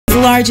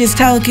largest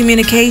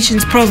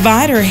telecommunications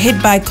provider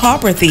hit by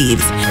copper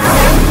thieves.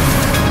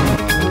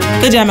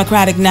 The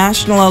Democratic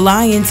National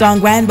Alliance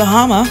on Grand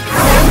Bahama.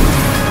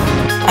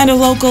 And a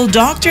local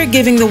doctor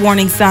giving the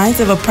warning signs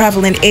of a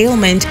prevalent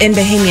ailment in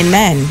Bahamian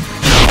men.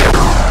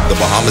 The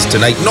Bahamas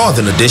Tonight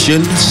Northern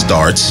Edition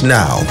starts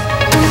now.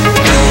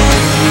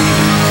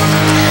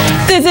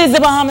 This is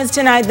the Bahamas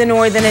Tonight, the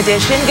Northern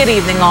Edition. Good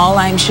evening, all.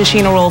 I'm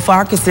Shashina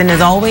Roll-Farquharson.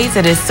 As always,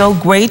 it is so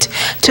great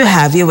to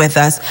have you with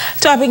us.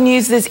 Topping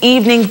news this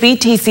evening,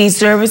 BTC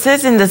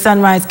services in the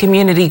Sunrise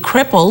community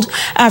crippled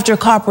after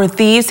copper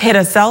thieves hit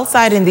a cell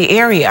site in the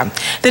area.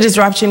 The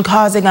disruption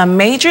causing a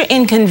major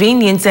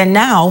inconvenience, and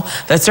now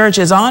the search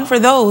is on for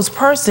those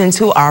persons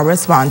who are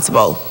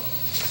responsible.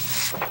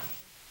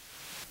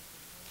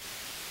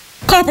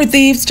 Copper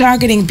thieves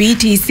targeting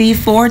BTC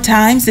 4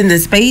 times in the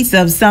space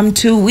of some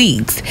 2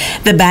 weeks.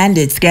 The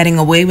bandits getting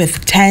away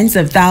with tens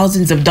of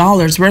thousands of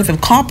dollars worth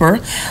of copper,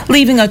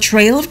 leaving a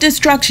trail of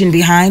destruction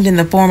behind in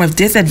the form of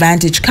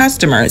disadvantaged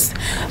customers.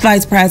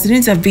 Vice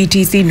President of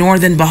BTC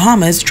Northern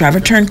Bahamas, Trevor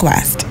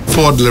Turnquest.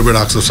 4 deliberate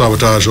acts of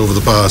sabotage over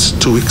the past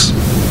 2 weeks,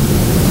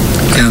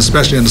 and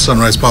especially in the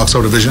Sunrise Park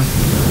subdivision.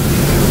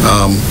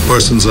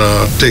 Persons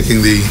are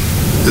taking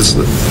this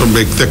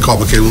big thick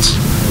copper cables,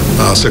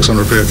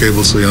 600 pair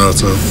cables, so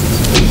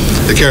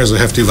it carries a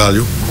hefty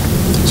value.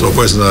 So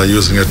persons are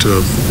using it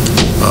to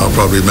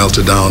probably melt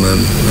it down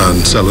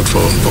and sell it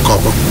for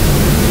copper.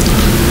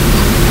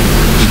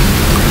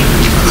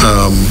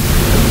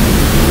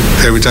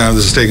 Every time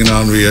this is taken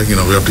on, we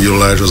have to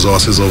utilize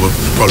resources over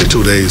probably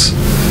 2 days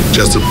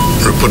just to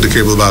put the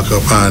cable back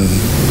up and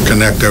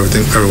connect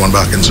everyone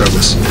back in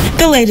service.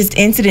 The latest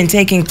incident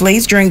taking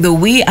place during the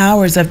wee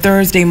hours of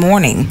Thursday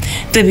morning.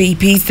 The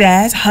BP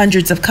says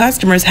hundreds of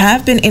customers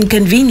have been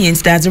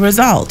inconvenienced as a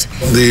result.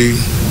 The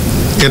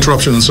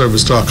interruption in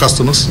service to our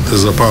customers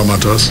is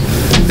paramount to us.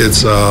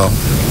 It's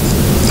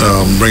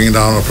bringing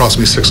down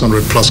approximately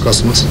 600 plus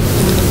customers.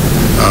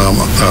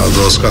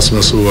 Those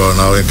customers who are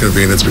now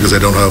inconvenienced because they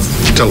don't have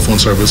telephone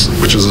service,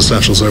 which is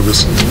essential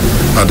service.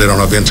 They don't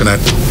have internet.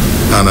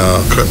 And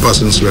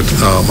persons with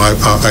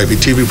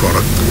IPTV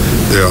product,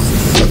 they are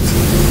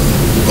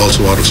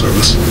also out of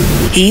service.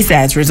 He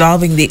says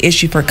resolving the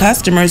issue for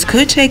customers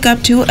could take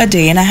up to a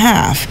day and a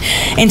half.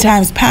 In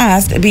times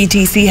past,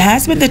 BTC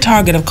has been the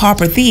target of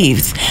copper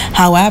thieves.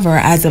 However,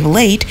 as of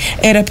late,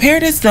 it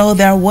appeared as though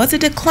there was a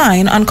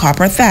decline on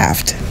copper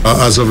theft.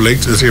 As of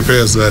late, it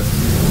appears that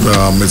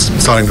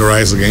it's starting to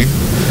rise again.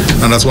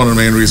 And that's one of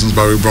the main reasons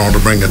why we want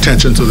to bring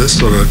attention to this,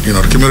 so that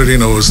the community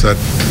knows that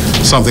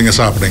something is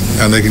happening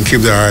and they can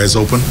keep their eyes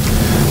open.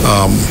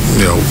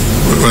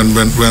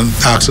 When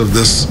acts of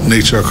this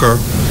nature occur,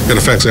 it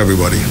affects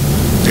everybody.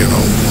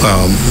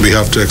 We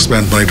have to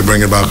expend money to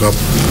bring it back up.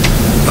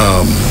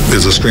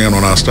 There's a strain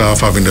on our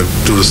staff having to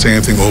do the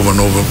same thing over and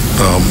over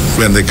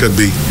when they could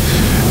be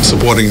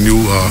supporting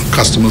new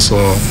customers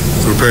or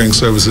repairing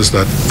services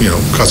that,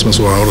 customers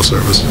who are out of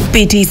service.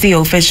 BTC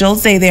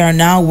officials say they are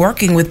now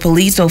working with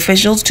police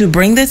officials to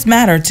bring this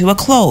matter to a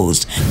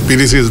close.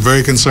 BTC is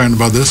very concerned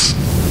about this,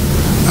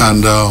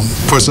 and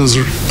persons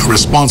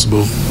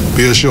responsible,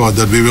 be assured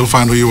that we will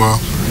find who you are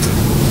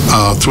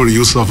through the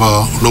use of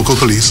local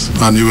police,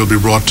 and you will be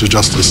brought to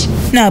justice.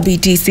 Now,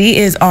 BTC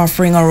is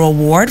offering a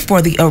reward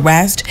for the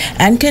arrest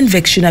and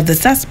conviction of the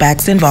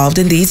suspects involved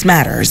in these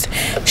matters.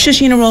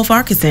 Shashina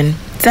Roll-Farquharson,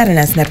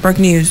 ZNS Network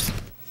News.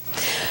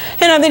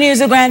 In other news,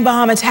 the Grand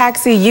Bahama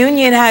Taxi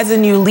Union has a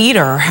new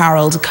leader,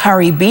 Harold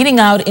Curry, beating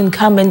out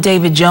incumbent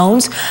David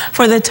Jones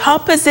for the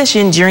top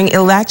position during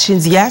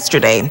elections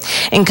yesterday.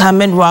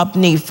 Incumbent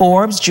Rodney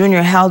Forbes Jr.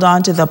 held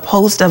on to the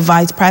post of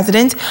vice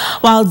president,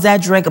 while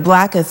Zedric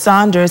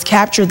Blackett-Saunders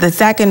captured the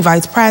second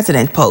vice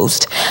president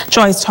post.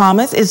 Joyce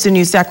Thomas is the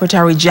new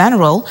Secretary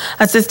General.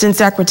 Assistant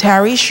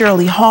Secretary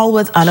Shirley Hall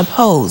was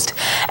unopposed.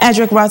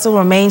 Edric Russell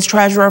remains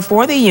treasurer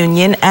for the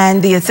union,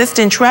 and the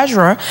assistant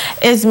treasurer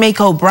is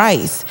Mako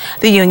Bryce.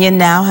 The union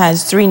now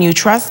has 3 new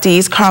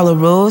trustees, Carla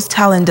Rose,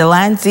 Talon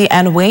Delancey,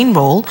 and Wayne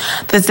Roll.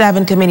 The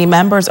 7 committee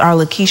members are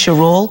Lakeisha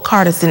Roll,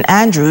 Cardison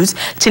Andrews,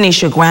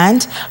 Tanisha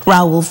Grant,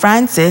 Raul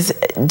Francis,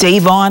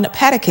 Davon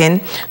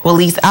Pettikin,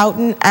 Willis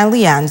Outen, and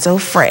Leanzo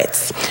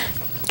Fritz.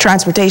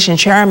 Transportation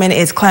Chairman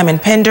is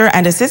Clement Pinder,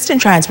 and Assistant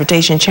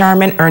Transportation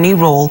Chairman Ernie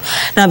Roll.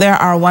 Now, there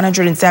are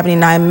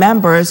 179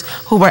 members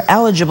who were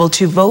eligible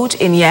to vote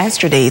in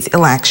yesterday's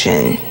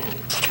election.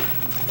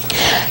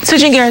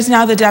 Switching gears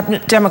now, the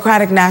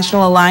Democratic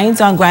National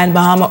Alliance on Grand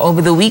Bahama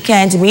over the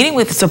weekend meeting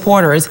with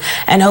supporters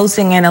and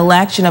hosting an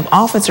election of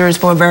officers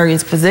for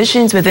various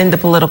positions within the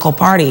political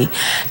party.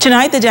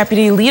 Tonight, the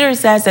deputy leader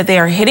says that they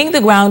are hitting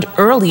the ground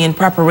early in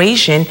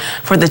preparation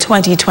for the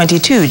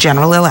 2022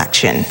 general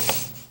election.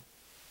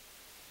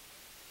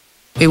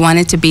 We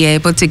wanted to be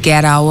able to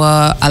get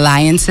our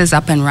alliances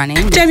up and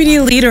running. Deputy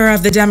Leader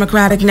of the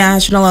Democratic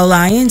National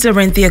Alliance,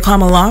 Arinthia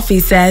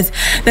Kamalafi, says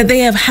that they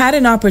have had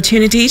an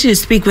opportunity to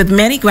speak with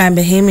many Grand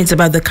Bahamians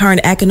about the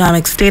current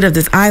economic state of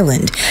this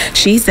island.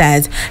 She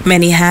says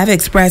many have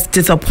expressed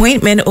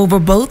disappointment over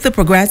both the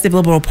Progressive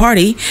Liberal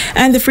Party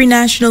and the Free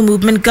National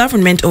Movement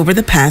government over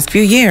the past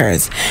few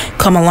years.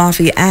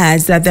 Kamalafi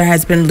adds that there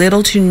has been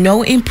little to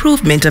no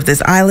improvement of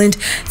this island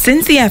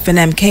since the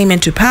FNM came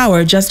into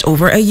power just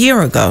over a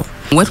year ago.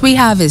 What we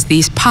have is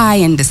these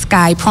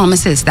pie-in-the-sky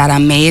promises that are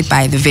made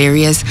by the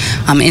various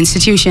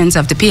institutions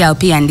of the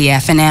PLP and the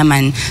FNM,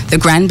 and the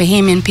Grand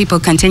Bahamian people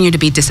continue to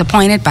be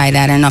disappointed by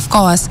that. And of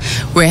course,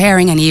 we're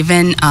hearing an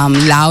even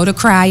louder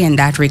cry in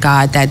that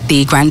regard, that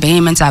the Grand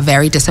Bahamians are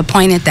very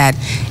disappointed that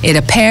it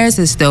appears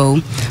as though,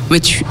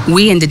 which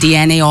we in the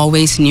DNA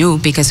always knew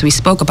because we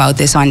spoke about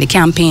this on the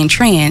campaign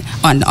trail,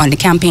 on the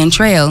campaign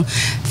trail,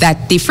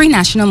 that the Free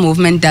National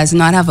Movement does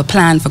not have a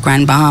plan for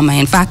Grand Bahama.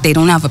 In fact, they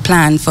don't have a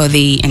plan for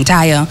the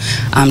entire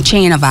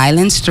chain of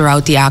islands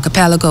throughout the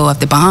archipelago of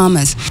the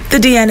Bahamas. The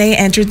DNA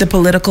entered the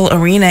political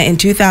arena in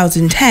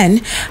 2010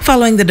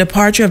 following the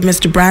departure of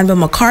Mr. Branville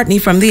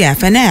McCartney from the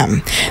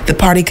FNM. The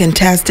party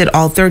contested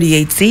all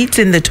 38 seats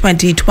in the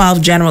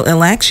 2012 general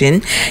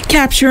election,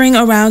 capturing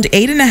around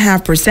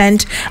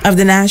 8.5% of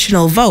the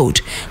national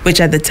vote,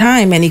 which at the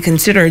time many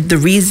considered the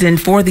reason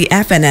for the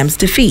FNM's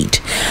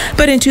defeat.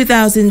 But in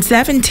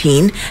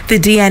 2017, the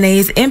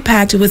DNA's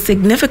impact was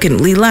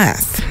significantly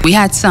less. We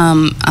had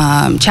some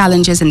challenges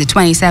in the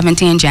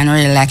 2017 general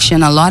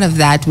election. A lot of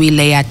that we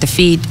lay at the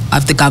feet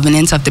of the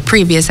governance of the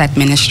previous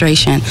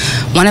administration.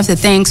 One of the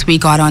things we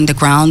got on the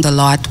ground a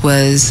lot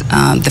was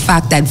the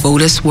fact that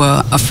voters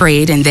were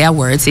afraid, in their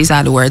words, these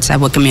are the words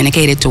that were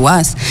communicated to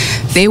us,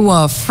 they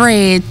were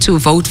afraid to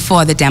vote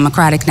for the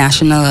Democratic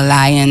National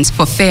Alliance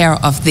for fear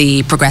of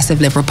the Progressive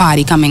Liberal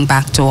Party coming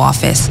back to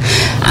office.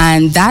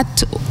 And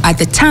that, at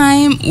the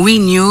time, we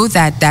knew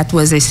that that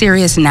was a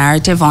serious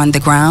narrative on the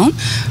ground,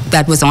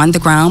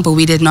 but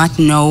we did not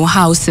know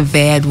how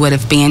severe it would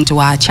have been to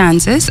our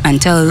chances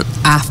until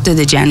after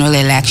the general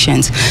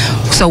elections.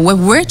 So what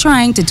we're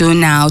trying to do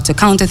now to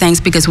counter things,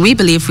 because we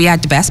believe we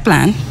had the best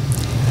plan,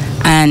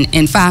 and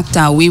in fact,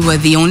 we were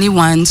the only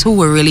ones who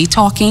were really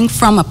talking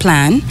from a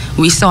plan.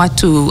 We sought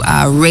to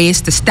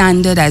raise the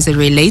standard as it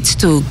relates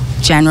to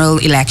general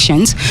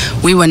elections.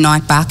 We were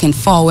not back and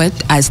forward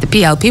as the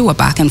PLP were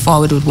back and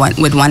forward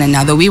with one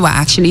another. We were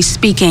actually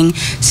speaking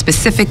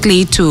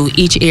specifically to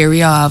each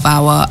area of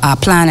our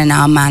plan and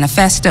our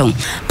manifesto.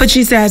 But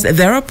she says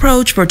their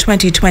approach for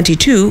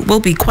 2022 will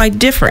be quite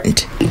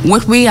different.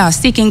 What we are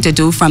seeking to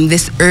do from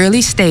this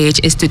early stage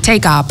is to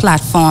take our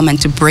platform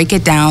and to break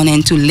it down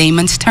into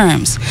layman's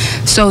terms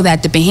so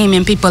that the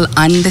Bahamian people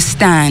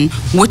understand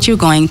what you're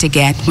going to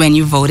get when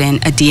you vote in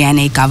a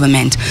DNA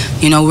government.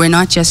 You know, we're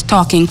not just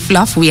talking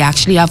fluff. We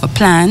actually have a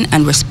plan,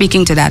 and we're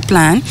speaking to that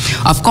plan.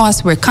 Of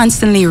course, we're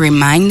constantly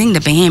reminding the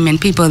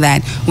Bahamian people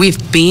that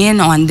we've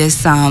been on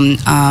this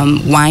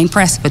wine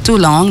press for too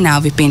long now.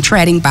 We've been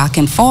treading back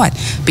and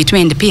forth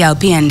between the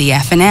PLP and the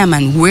FNM,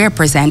 and we're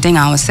presenting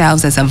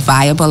ourselves as a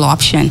viable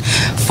option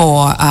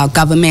for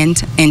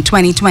government in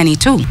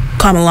 2022.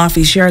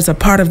 Kamalafi shares a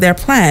part of their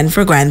plan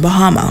for Grand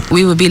Bahama.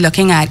 We would be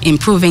looking at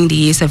improving the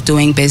ease of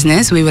doing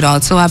business. We would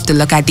also have to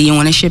look at the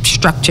ownership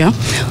structure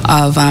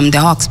of the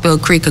Hawkesbury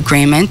Creek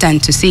Agreement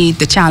and to see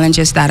the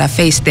challenges that are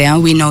faced there.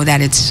 We know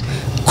that it's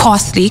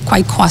costly,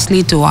 quite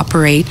costly to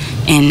operate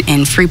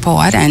in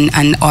Freeport,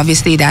 and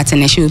obviously that's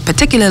an issue,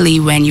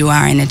 particularly when you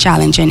are in a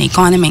challenging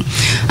economy.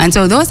 And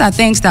so those are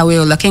things that we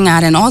were looking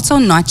at, and also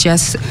not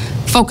just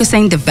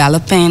focusing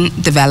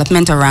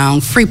development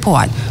around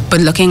Freeport, but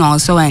looking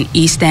also at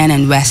East End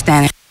and West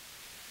End.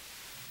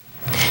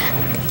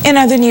 In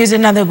other news,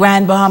 another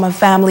Grand Bahama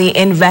family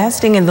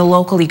investing in the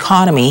local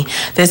economy.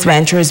 This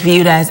venture is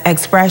viewed as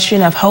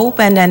expression of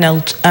hope and an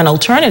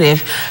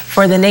alternative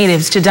for the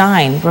natives to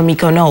dine.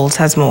 Ramiko Knowles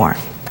has more.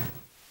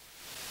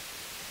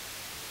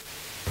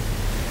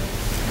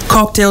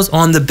 Cocktails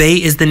on the Bay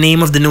is the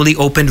name of the newly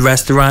opened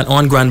restaurant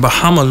on Grand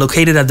Bahama,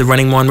 located at the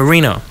Runningmore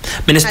Marina.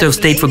 Minister of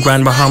State for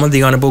Grand Bahama,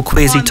 the Honorable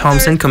Kwesi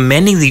Thompson,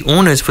 commending the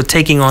owners for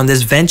taking on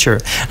this venture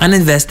and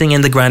investing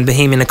in the Grand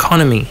Bahamian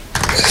economy.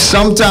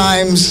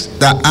 Sometimes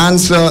the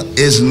answer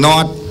is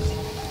not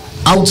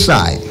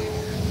outside.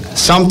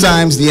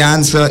 Sometimes the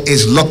answer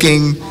is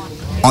looking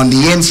on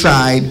the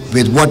inside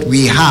with what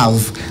we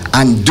have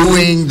and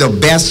doing the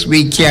best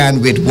we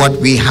can with what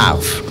we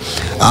have.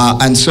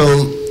 And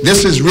so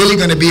this is really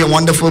going to be a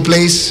wonderful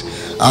place.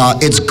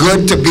 It's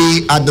good to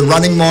be at the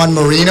Runningmore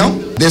Marina.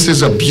 This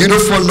is a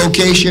beautiful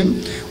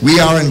location. We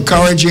are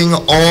encouraging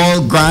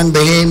all Grand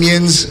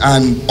Bahamians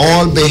and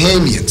all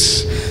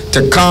Bahamians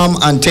to come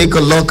and take a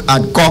look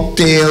at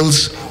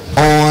cocktails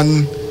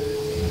on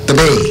the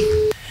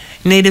bay.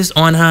 Natives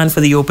on hand for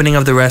the opening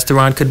of the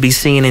restaurant could be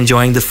seen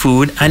enjoying the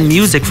food and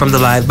music from the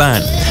live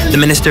band. The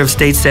Minister of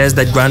State says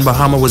that Grand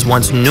Bahama was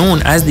once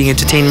known as the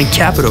entertainment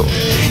capital.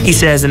 He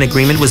says an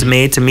agreement was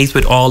made to meet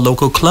with all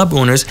local club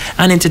owners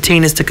and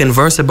entertainers to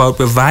converse about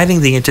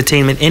reviving the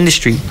entertainment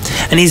industry,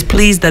 and he's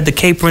pleased that the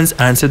Caperons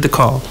answered the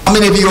call. How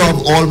many of you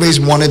have always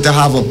wanted to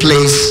have a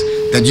place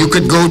that you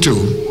could go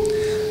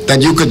to,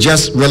 that you could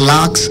just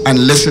relax and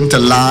listen to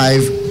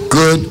live,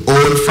 good,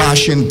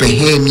 old-fashioned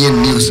Bahamian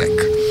music?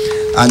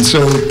 And so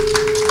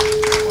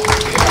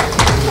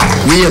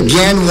we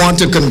again want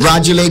to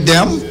congratulate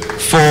them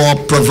for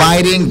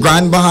providing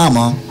Grand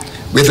Bahama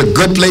with a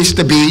good place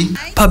to be.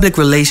 Public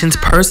relations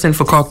person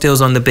for Cocktails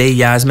on the Bay,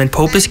 Yasmin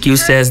Popescu,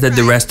 says that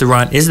the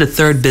restaurant is the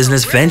third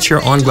business venture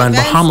on Grand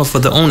Bahama for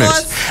the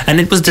owners, and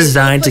it was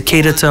designed to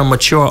cater to a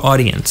mature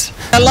audience.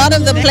 A lot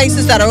of the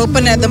places that are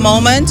open at the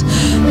moment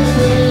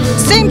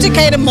seem to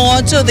cater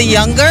more to the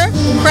younger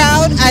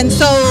crowd, and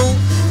so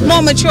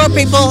more mature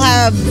people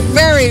have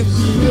very,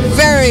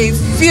 very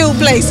few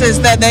places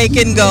that they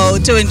can go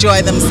to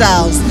enjoy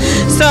themselves.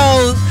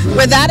 So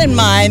with that in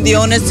mind, the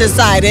owners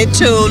decided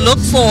to look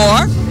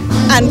for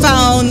and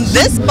found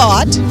this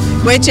spot,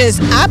 which is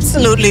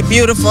absolutely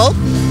beautiful,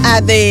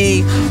 at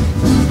the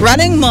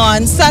Running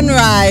Man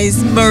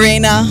Sunrise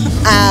Marina,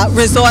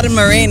 Resort and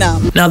Marina.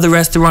 Now the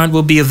restaurant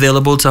will be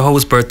available to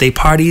host birthday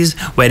parties,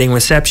 wedding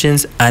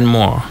receptions, and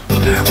more.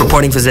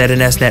 Reporting for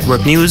ZNS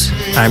Network News,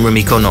 I'm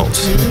Ramiko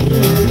Knowles.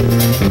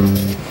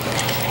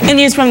 In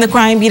news from the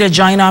crime beat, a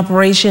joint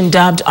operation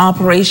dubbed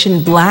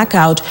Operation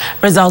Blackout,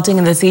 resulting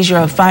in the seizure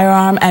of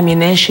firearm,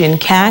 ammunition,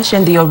 cash,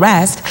 and the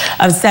arrest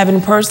of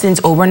 7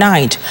 persons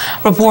overnight.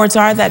 Reports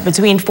are that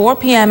between 4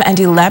 p.m. and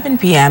 11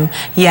 p.m.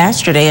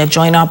 yesterday, a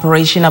joint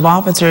operation of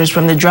officers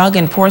from the Drug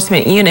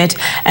Enforcement Unit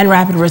and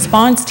Rapid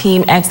Response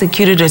Team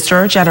executed a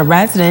search at a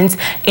residence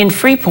in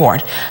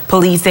Freeport.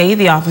 Police say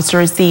the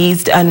officers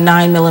seized a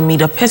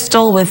 9mm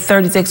pistol with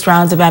 36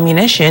 rounds of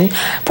ammunition,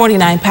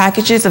 49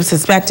 packages of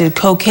suspected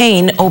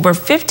cocaine, over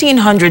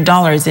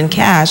 $1,500 in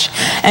cash,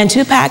 and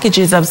 2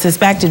 packages of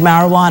suspected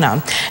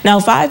marijuana. Now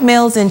 5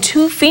 males and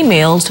 2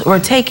 females were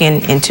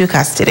taken into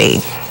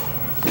custody.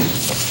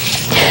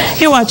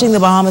 You're watching the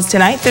Bahamas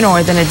Tonight, the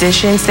Northern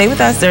Edition. Stay with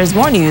us. There's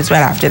more news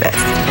right after this.